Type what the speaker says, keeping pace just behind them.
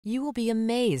You will be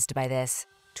amazed by this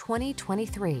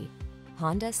 2023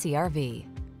 Honda CR-V.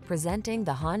 Presenting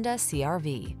the Honda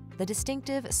CR-V, the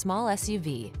distinctive small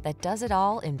SUV that does it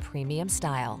all in premium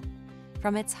style.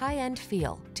 From its high-end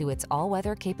feel to its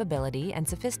all-weather capability and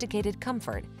sophisticated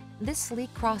comfort, this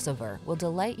sleek crossover will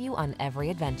delight you on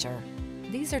every adventure.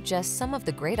 These are just some of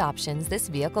the great options this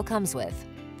vehicle comes with: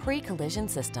 pre-collision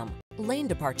system, lane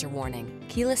departure warning,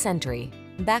 keyless entry,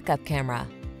 backup camera,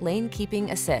 lane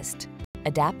keeping assist,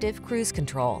 adaptive cruise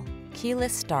control,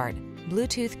 keyless start,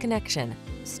 Bluetooth connection,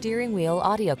 steering wheel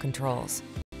audio controls,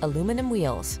 aluminum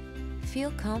wheels. Feel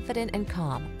confident and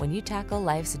calm when you tackle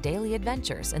life's daily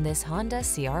adventures in this Honda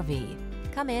CR-V.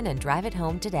 Come in and drive it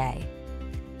home today.